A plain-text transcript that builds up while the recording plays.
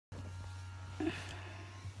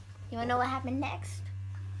You want to know what happened next?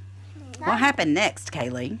 What happened next,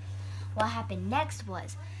 Kaylee? What happened next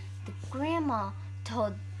was the grandma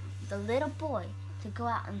told the little boy to go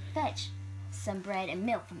out and fetch some bread and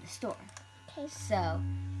milk from the store. Okay. So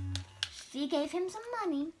she gave him some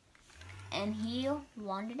money, and he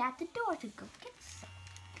wandered out the door to go get some.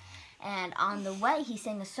 And on the way, he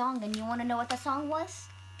sang a song, and you want to know what the song was?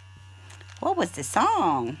 What was the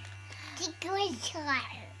song?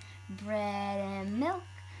 Bread and milk,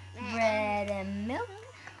 bread and milk.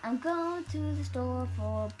 I'm going to the store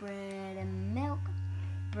for bread and milk,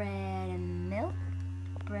 bread and milk,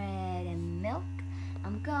 bread and milk.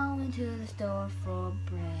 I'm going to the store for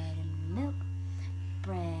bread and milk,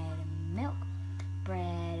 bread and milk,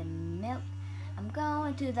 bread and milk. I'm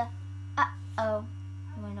going to the, uh-oh.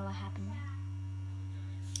 You want to know what happened now?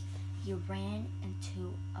 You ran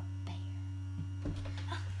into a bear.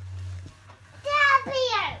 That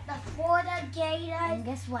bear! Before the gators. And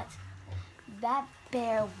guess what? That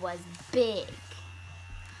bear was big.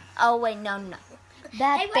 Oh, wait, no.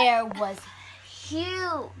 That bear was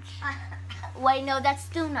huge. Wait, no, that's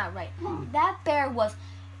still not right. That bear was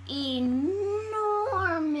enormous.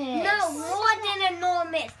 No, more than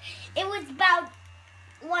enormous. It was about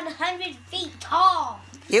 100 feet tall.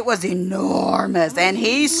 It was enormous, and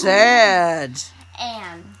he said...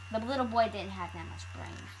 And the little boy didn't have that much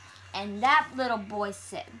brains. And that little boy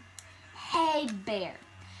said, "Hey, bear,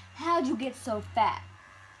 how'd you get so fat?"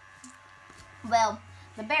 Well,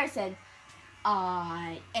 the bear said,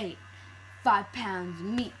 "I ate 5 pounds of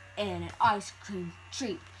meat and an ice cream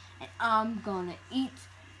treat, and I'm gonna eat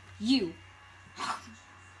you."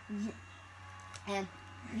 And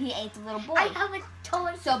he ate the little boy. I have a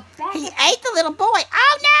toy. So back He ate the little boy.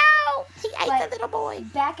 Oh, no! He ate the little boy.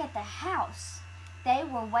 Back at the house, they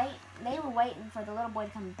were waiting for the little boy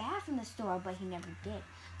to come back from the store, but he never did.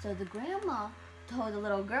 So the grandma told the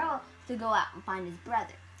little girl to go out and find his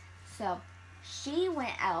brother. So she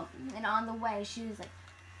went out, and on the way, she was like,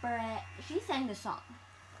 bread. She sang the song,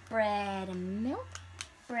 bread and milk,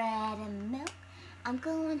 bread and milk. I'm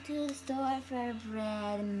going to the store for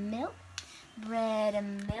bread and milk, bread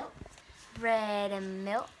and milk, bread and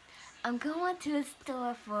milk. I'm going to the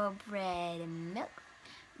store for bread and milk,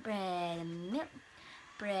 bread and milk,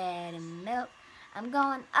 bread and milk. I'm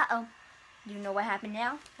going, uh-oh. You know what happened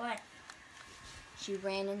now? What? She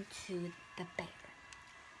ran into the bear.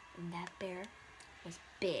 And that bear was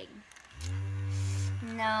big.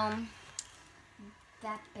 No,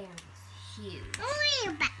 that bear was huge.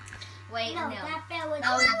 Wait, no. That bear was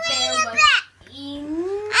No, the bear was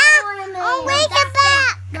enormous.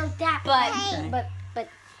 No, that But,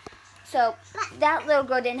 so that little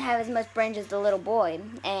girl didn't have as much brains as the little boy.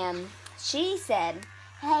 And she said,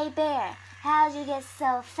 "Hey, bear, how'd you get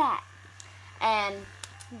so fat?" And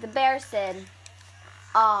the bear said,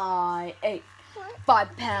 "I ate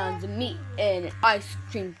 5 pounds of meat and an ice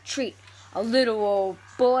cream treat, a little old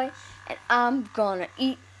boy, and I'm gonna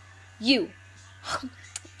eat you."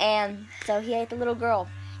 And so he ate the little girl.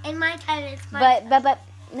 In my time, it's my But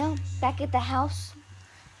no, back at the house,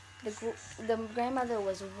 the grandmother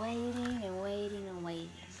was waiting and waiting and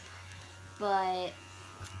waiting, but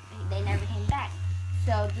they never came back.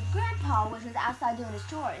 So the grandpa was outside doing his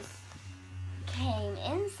chores, came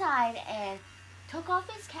inside and took off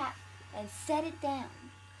his cap and set it down.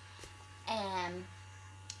 And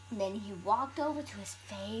then he walked over to his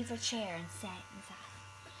favorite chair and sat inside.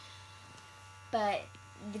 But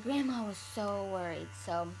the grandma was so worried,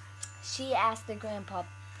 so she asked the grandpa,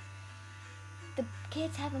 "The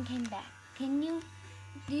kids haven't came back. Do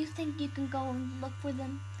you think you can go and look for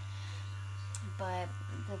them?" But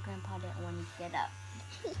the grandpa didn't want to get up.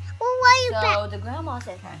 Well, why are you back? So the grandma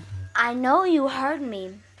said, "I know you heard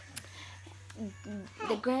me.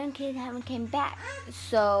 The grandkids haven't came back,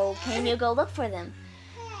 so can you go look for them?"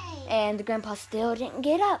 And the grandpa still didn't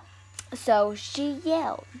get up. So she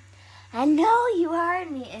yelled, "I know you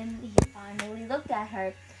heard me." And he finally looked at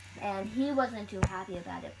her, and he wasn't too happy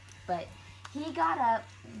about it. But he got up,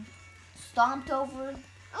 stomped over to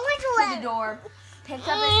the door, picked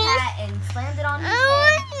up his hat, and slammed it on his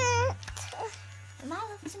head.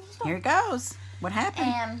 Here it goes. What happened?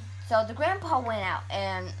 And so the grandpa went out,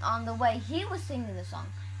 and on the way, he was singing the song,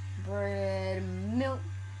 "Bread and milk,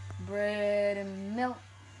 bread and milk.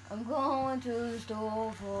 I'm going to the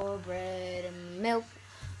store for bread and milk,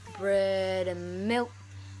 bread and milk,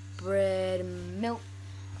 bread and milk.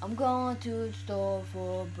 I'm going to the store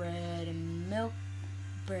for bread and milk,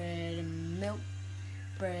 bread and milk,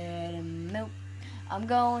 bread and milk. I'm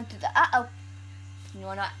going to the, uh-oh. You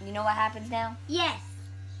know what happens now? Yes.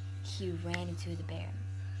 He ran into the bear.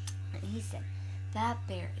 And he said, "That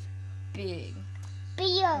bear is big.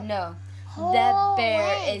 bear. No. Oh, That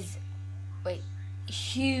bear wait. is, wait,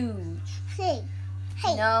 huge. Hey.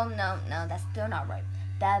 Hey. No, that's still not right.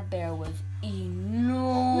 That bear was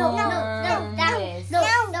enormous. No,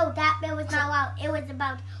 that bear was not loud. It was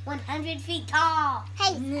about 100 feet tall.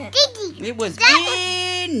 Hey, Diggy. It was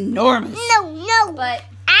enormous. No. But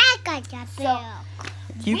I got that bear.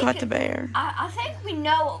 You got the bear. I think we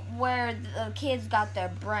know where the kids got their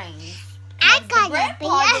brains. I The got that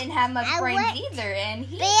grandpa bear. didn't have much I brains went- either, and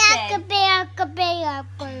he said. Bear.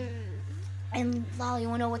 And Lilah, you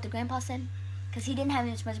wanna know what the grandpa said? Because he didn't have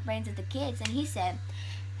as much brains as the kids, and he said,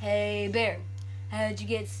 "Hey bear, how'd you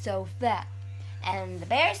get so fat?" And the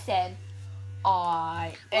bear said,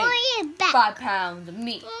 "I ate 5 pounds of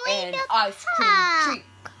meat and ice cream treat.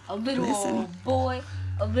 A little Listen. old boy,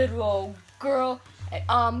 a little old girl, and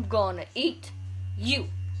I'm gonna eat you."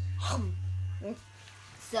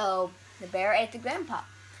 So the bear ate the grandpa.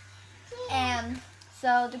 And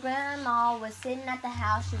so the grandma was sitting at the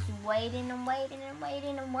house just waiting and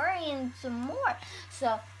worrying some more.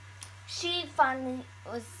 So she finally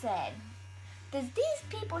said, "Does these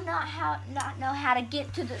people not know how to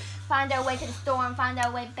get to find their way to the store and find their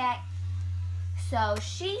way back?" So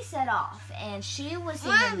she set off, and she was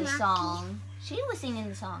singing the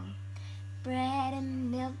song. Bread and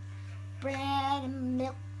milk, bread and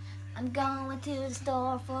milk. I'm going to the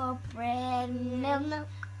store for bread and milk,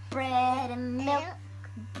 bread and milk,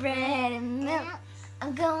 bread and milk.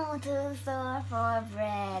 I'm going to the store for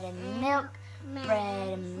bread and milk,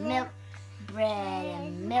 bread and milk, bread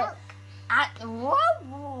and milk.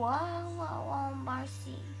 Whoa,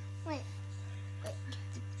 Marcy. Wait.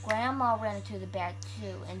 Grandma ran into the bear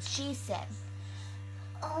too, and she said,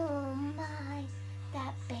 "Oh my,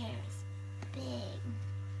 that bear's big.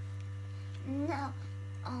 No,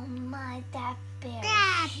 oh my, that bear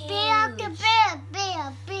is huge. Bear.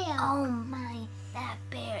 Oh my, that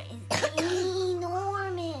bear is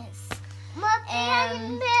enormous."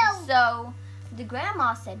 And so the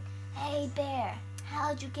grandma said, "Hey bear,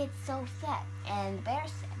 how'd you get so fat?" And the bear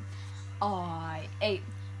said, "I ate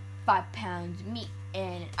 5 pounds of meat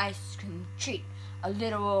and an ice cream treat. A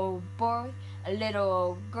little old boy, a little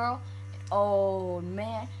old girl, an old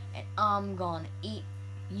man, and I'm gonna eat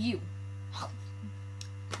you."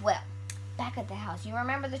 Well, back at the house, you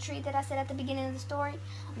remember the tree that I said at the beginning of the story?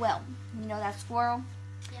 Well, you know that squirrel?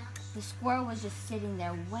 Yeah. The squirrel was just sitting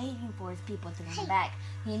there waiting for his people to come back.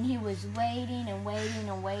 And he was waiting and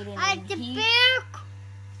waiting. And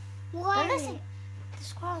What? But listen, the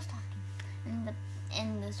squirrel's talking.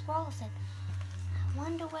 And the squirrel said, "I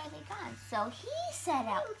wonder where they gone." So he set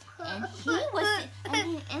out, and he was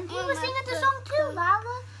singing the song too,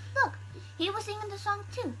 Lilah. Look, he was singing the song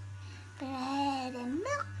too. Bread and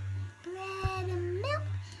milk, bread and milk.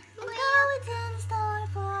 I'm going to the store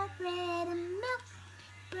for bread and milk,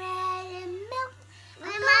 bread and milk. I'm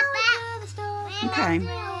going to the store for Okay.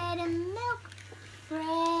 bread and milk,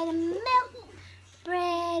 bread and milk,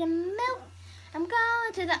 bread and milk. I'm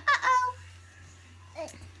going to the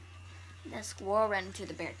The squirrel ran into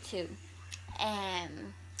the bear too,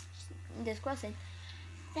 and the squirrel said,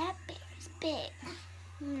 "That bear is big."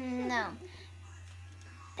 "No,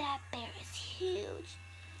 that bear is huge."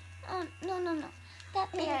 "Oh, no. That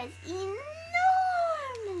bear is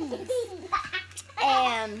enormous."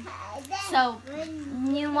 And so,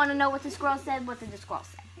 you want to know what the squirrel said? What did the squirrel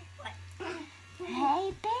say?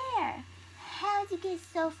 "Hey bear, how'd you get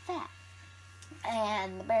so fat?"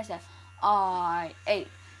 And the bear said, "I ate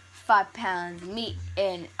 5 pounds of meat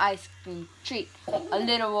and ice cream treat. A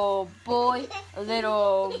little old boy, a little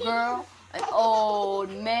old girl, an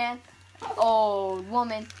old man, an old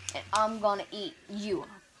woman, and I'm gonna eat you."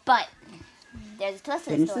 But there's a twist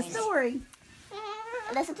to the Finish the story. story.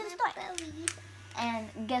 Listen to the story.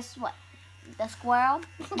 And guess what? The squirrel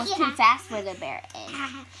was too fast for the bear,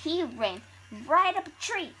 and he ran right up a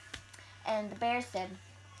tree. And the bear said,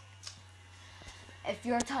 "If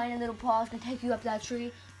your tiny little paws can take you up that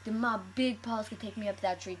tree, then my big paws can take me up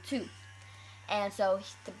that tree too." And so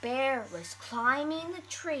the bear was climbing the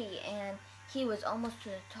tree, and he was almost to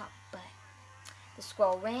the top, but the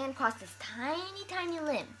squirrel ran across this tiny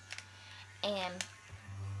limb. And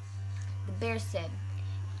the bear said,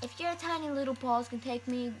 "If your tiny little paws can take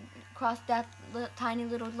me across that tiny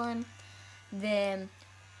little limb, then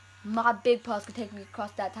my big paws can take me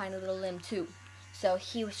across that tiny little limb too." So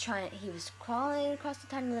he was crawling across the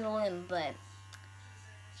tiny little limb, but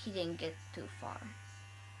he didn't get too far.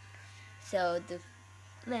 So the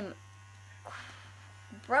limb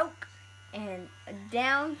broke, and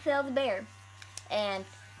down fell the bear. And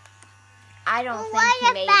I don't think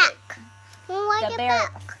he made it. The bear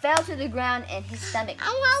fell to the ground, and his stomach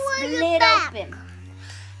split open.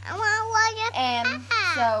 And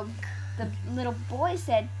so the little boy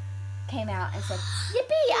came out and said,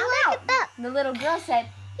 "Yippee, I'm out." The little girl said,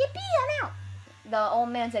 "Yippee, I'm out." The old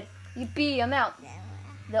man said, "Yippee, I'm out."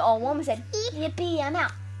 The old woman said, "Yippee, I'm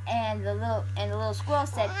out." And the little squirrel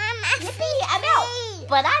said, "Yippee, I'm out,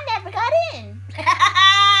 but I never got in."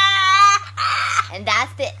 And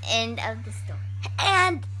that's the end of the story.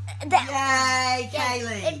 And Yay,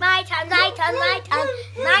 Kaylee. it's my turn. My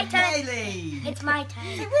turn. Kaylee. It's my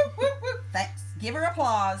turn. Thanks. Give her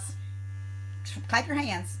applause. Clap your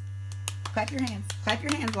hands. Clap your hands. Clap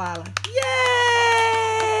your hands, Lilah. Yay!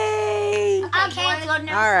 Okay, it's good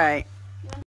enough. All right.